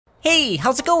Hey,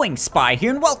 how's it going? Spy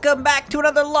here, and welcome back to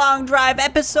another Long Drive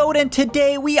episode, and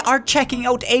today we are checking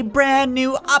out a brand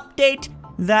new update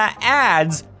that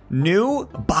adds new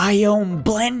biome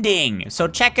blending. So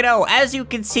check it out. As you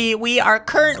can see, we are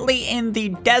currently in the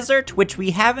desert, which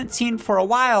we haven't seen for a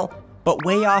while, but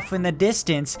way off in the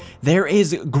distance, there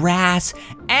is grass,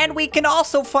 and we can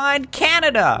also find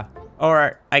Canada.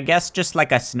 Or I guess just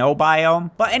like a snow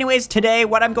biome. But anyways, today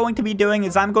what I'm going to be doing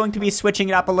is I'm going to be switching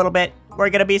it up a little bit.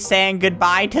 We're gonna be saying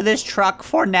goodbye to this truck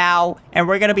for now, and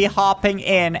we're gonna be hopping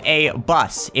in a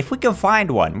bus, if we can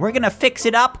find one. We're gonna fix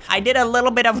it up. I did a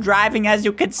little bit of driving, as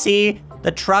you can see.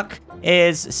 The truck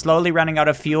is slowly running out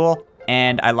of fuel,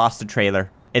 and I lost the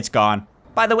trailer. It's gone.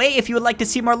 By the way, if you would like to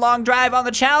see more Long Drive on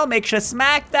the channel, make sure to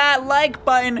smack that like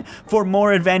button for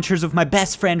more adventures with my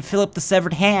best friend, Philip the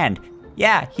Severed Hand.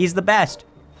 Yeah, he's the best.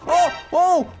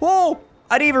 Oh!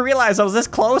 I didn't even realize I was this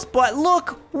close, but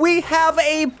look, we have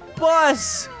a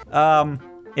bus.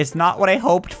 It's not what I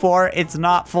hoped for. It's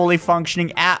not fully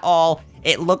functioning at all.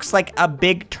 It looks like a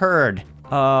big turd.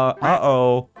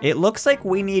 Uh-oh. It looks like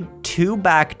we need 2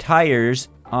 back tires,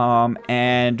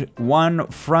 and 1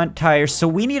 front tire. So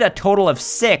we need a total of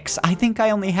 6. I think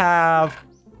I only have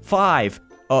 5.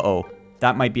 Uh-oh,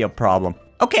 that might be a problem.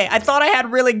 Okay, I thought I had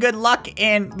really good luck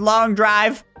in Long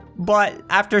Drive, but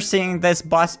after seeing this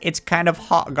bus, it's kind of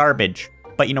hot garbage.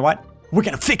 But you know what? We're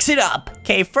gonna fix it up.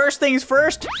 Okay, first things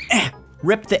first,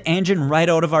 rip the engine right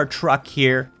out of our truck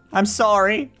here. I'm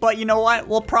sorry, but you know what?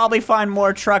 We'll probably find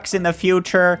more trucks in the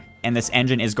future, and this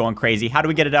engine is going crazy. How do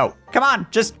we get it out? Come on,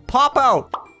 just pop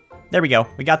out. There we go,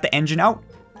 we got the engine out.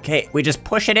 Okay, we just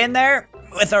push it in there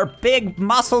with our big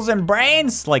muscles and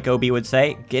brains, like Obi would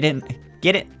say. Get in,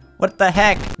 get it. What the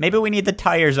heck? Maybe we need the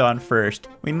tires on first.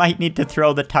 We might need to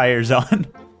throw the tires on.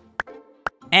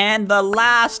 And the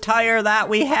last tire that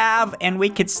we have, and we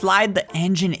could slide the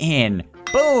engine in.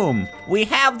 Boom! We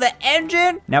have the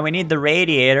engine. Now we need the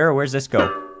radiator. Where's this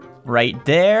go? Right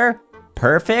there.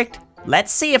 Perfect.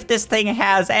 Let's see if this thing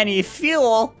has any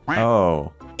fuel.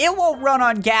 Oh. It won't run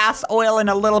on gas, oil, and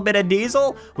a little bit of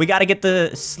diesel. We gotta get the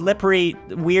slippery,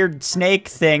 weird snake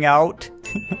thing out.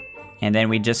 And then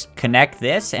we just connect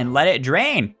this and let it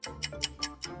drain.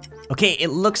 Okay, it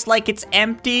looks like it's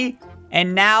empty.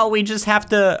 And now we just have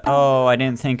to, oh, I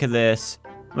didn't think of this.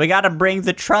 We gotta bring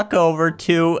the truck over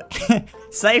to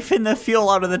siphon the fuel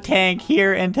out of the tank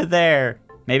here into there.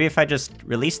 Maybe if I just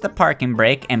release the parking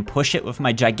brake and push it with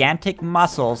my gigantic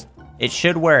muscles, it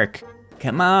should work.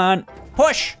 Come on,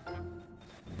 push,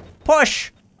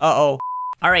 push. Uh-oh.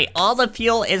 All right, all the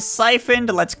fuel is siphoned.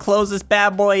 Let's close this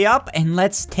bad boy up and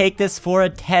let's take this for a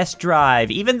test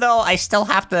drive. Even though I still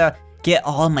have to get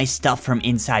all my stuff from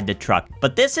inside the truck.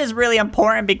 But this is really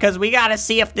important because we gotta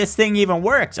see if this thing even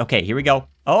works. Okay, here we go.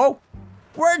 Oh,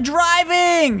 we're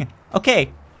driving.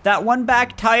 Okay, that 1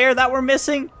 back tire that we're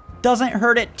missing doesn't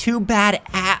hurt it too bad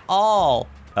at all.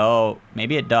 Oh,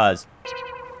 maybe it does.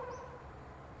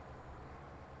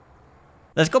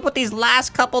 Let's go put these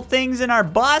last couple things in our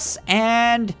bus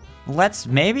and let's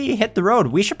maybe hit the road.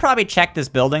 We should probably check this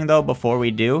building though before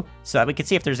we do so that we can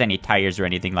see if there's any tires or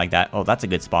anything like that. Oh, that's a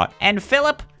good spot. And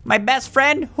Philip, my best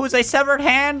friend, who's a severed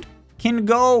hand, can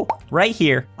go right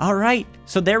here. All right,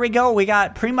 so there we go. We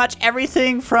got pretty much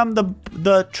everything from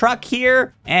the truck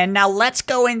here. And now let's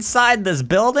go inside this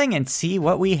building and see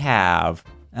what we have.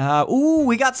 Ooh,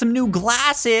 we got some new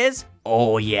glasses.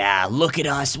 Oh yeah, look at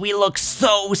us. We look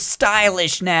so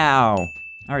stylish now.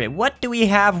 All right, what do we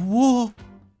have? Whoa,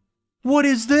 what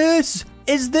is this?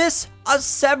 Is this a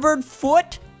severed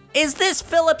foot? Is this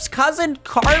Philip's cousin,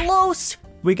 Carlos?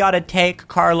 We gotta take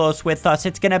Carlos with us.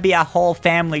 It's gonna be a whole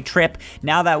family trip.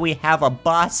 Now that we have a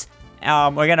bus,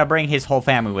 we're gonna bring his whole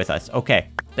family with us. Okay,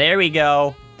 there we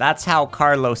go. That's how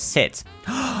Carlos sits.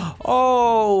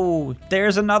 Oh,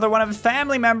 there's another one of his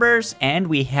family members. And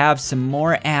we have some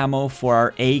more ammo for our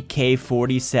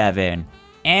AK-47.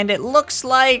 And it looks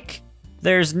like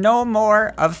there's no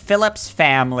more of Philip's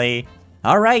family.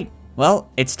 All right, well,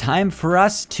 it's time for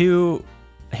us to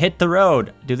hit the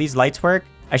road. Do these lights work?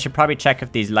 I should probably check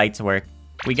if these lights work.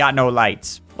 We got no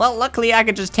lights. Well, luckily I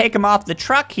could just take them off the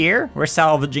truck here. We're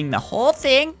salvaging the whole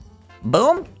thing.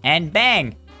 Boom, and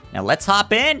bang. Now let's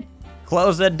hop in,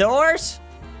 close the doors,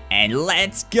 and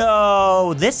let's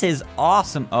go. This is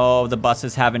awesome. Oh, the bus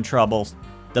is having troubles.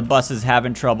 The bus is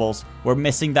having troubles. We're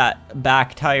missing that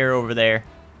back tire over there.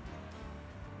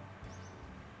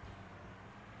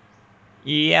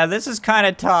 Yeah, this is kind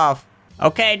of tough.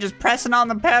 Okay, just pressing on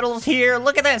the pedals here.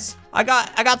 Look at this. I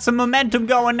got some momentum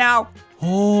going now.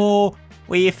 Oh,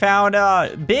 we found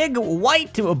a big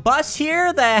white bus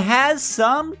here that has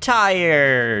some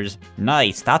tires.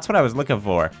 Nice, that's what I was looking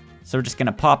for. So we're just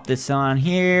gonna pop this on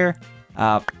here.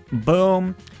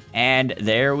 Boom. And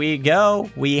there we go.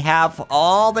 We have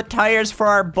all the tires for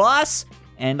our bus.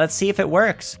 And let's see if it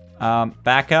works.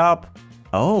 Back up.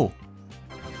 Oh.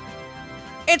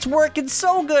 It's working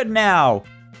so good now.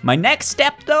 My next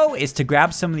step, though, is to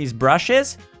grab some of these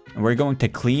brushes. And we're going to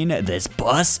clean this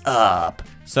bus up.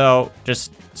 So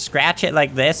just scratch it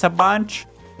like this a bunch.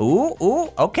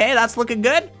 Ooh, okay, that's looking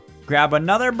good. Grab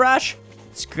another brush.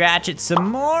 Scratch it some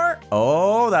more.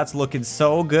 Oh, that's looking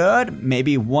so good.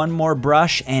 Maybe one more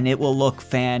brush and it will look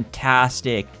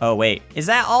fantastic. Oh, wait. Is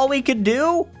that all we could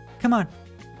do? Come on.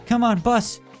 Come on,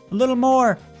 bus. A little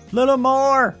more. Little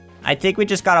more. I think we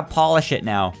just gotta polish it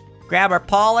now. Grab our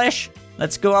polish.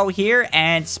 Let's go out here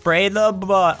and spray the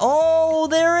bus. Oh,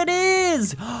 there it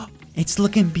is. It's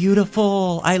looking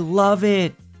beautiful. I love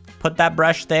it. Put that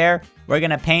brush there. We're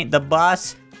gonna paint the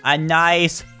bus a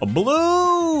nice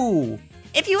blue.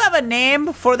 If you have a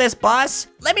name for this bus,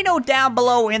 let me know down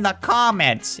below in the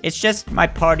comments. It's just my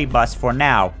party bus for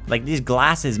now. Like, these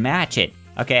glasses match it.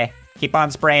 Okay, keep on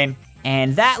spraying.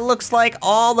 And that looks like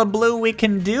all the blue we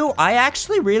can do. I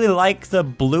actually really like the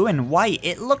blue and white.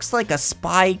 It looks like a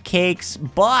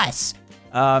SpyCakes bus.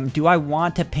 Do I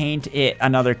want to paint it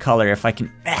another color if I can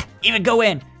even go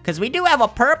in? Because we do have a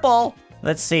purple.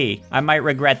 Let's see, I might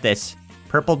regret this.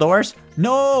 Purple doors?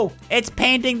 No, it's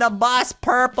painting the bus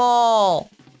purple.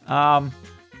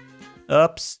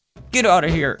 Oops. Get out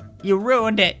of here. You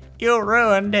ruined it. You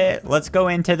ruined it. Let's go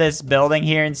into this building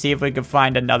here and see if we can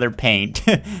find another paint.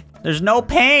 There's no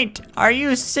paint. Are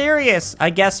you serious? I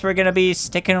guess we're gonna be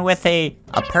sticking with a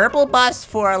purple bus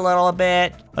for a little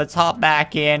bit. Let's hop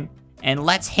back in and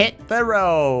let's hit the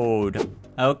road.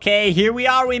 Okay, here we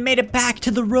are. We made it back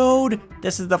to the road.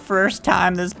 This is the first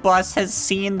time this bus has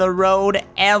seen the road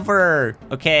ever.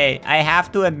 Okay, I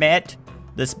have to admit,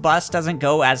 this bus doesn't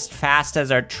go as fast as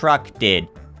our truck did.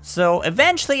 So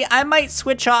eventually I might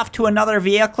switch off to another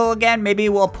vehicle again. Maybe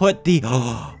we'll put the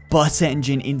bus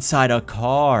engine inside a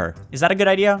car. Is that a good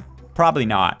idea? Probably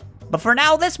not. But for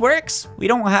now, this works. We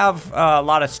don't have a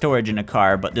lot of storage in a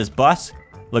car, but this bus,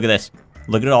 look at this.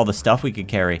 Look at all the stuff we could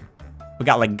carry. We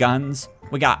got like guns.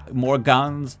 We got more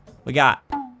guns. We got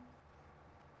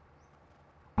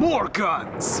more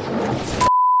guns.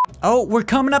 Oh, we're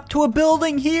coming up to a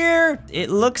building here. It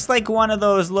looks like one of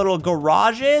those little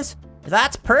garages.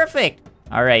 That's perfect.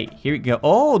 All right, here we go.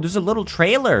 Oh, there's a little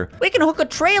trailer. We can hook a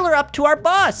trailer up to our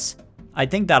bus. I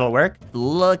think that'll work.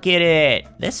 Look at it.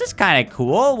 This is kind of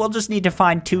cool. We'll just need to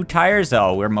find 2 tires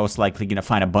though. We're most likely gonna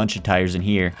find a bunch of tires in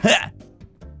here.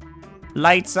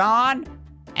 Lights on,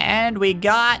 and we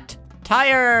got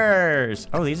tires.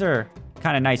 Oh, these are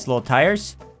kind of nice little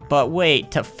tires. But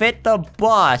wait, to fit the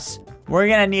bus, we're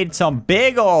gonna need some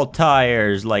big old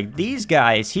tires like these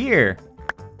guys here.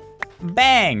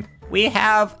 Bang, we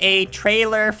have a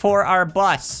trailer for our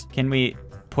bus. Can we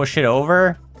push it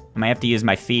over? I might have to use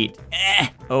my feet.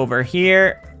 Over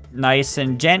here, nice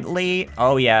and gently.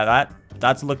 Oh yeah,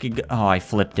 that's looking good. Oh, I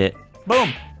flipped it.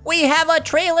 Boom, we have a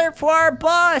trailer for our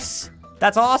bus.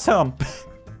 That's awesome.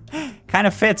 Kind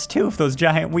of fits too with those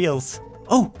giant wheels.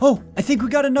 Oh, I think we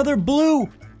got another blue.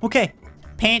 Okay,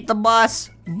 paint the bus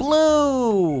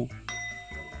blue.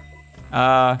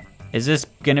 Is this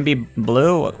gonna be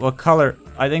blue? What color?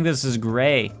 I think this is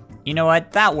gray. You know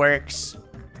what, that works.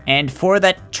 And for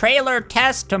the trailer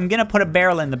test, I'm gonna put a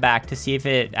barrel in the back to see if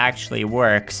it actually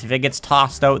works. If it gets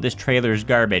tossed out, this trailer is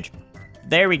garbage.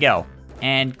 There we go.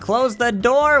 And close the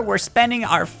door. We're spending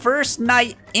our first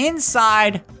night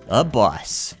inside a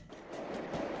bus.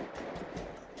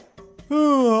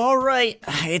 Ooh, all right,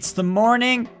 it's the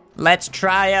morning. Let's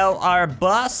try out our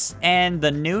bus and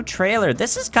the new trailer.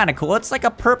 This is kind of cool. It's like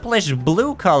a purplish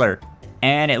blue color.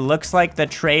 And it looks like the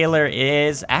trailer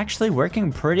is actually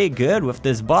working pretty good with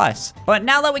this bus. But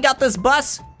now that we got this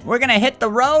bus, we're gonna hit the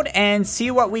road and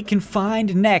see what we can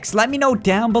find next. Let me know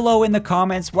down below in the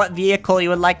comments what vehicle you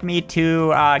would like me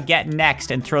to get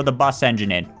next and throw the bus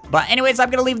engine in. But anyways, I'm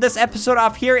gonna leave this episode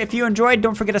off here. If you enjoyed,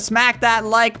 don't forget to smack that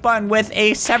like button with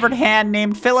a severed hand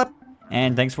named Philip.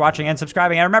 And thanks for watching and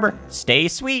subscribing. And remember, stay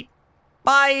sweet.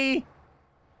 Bye.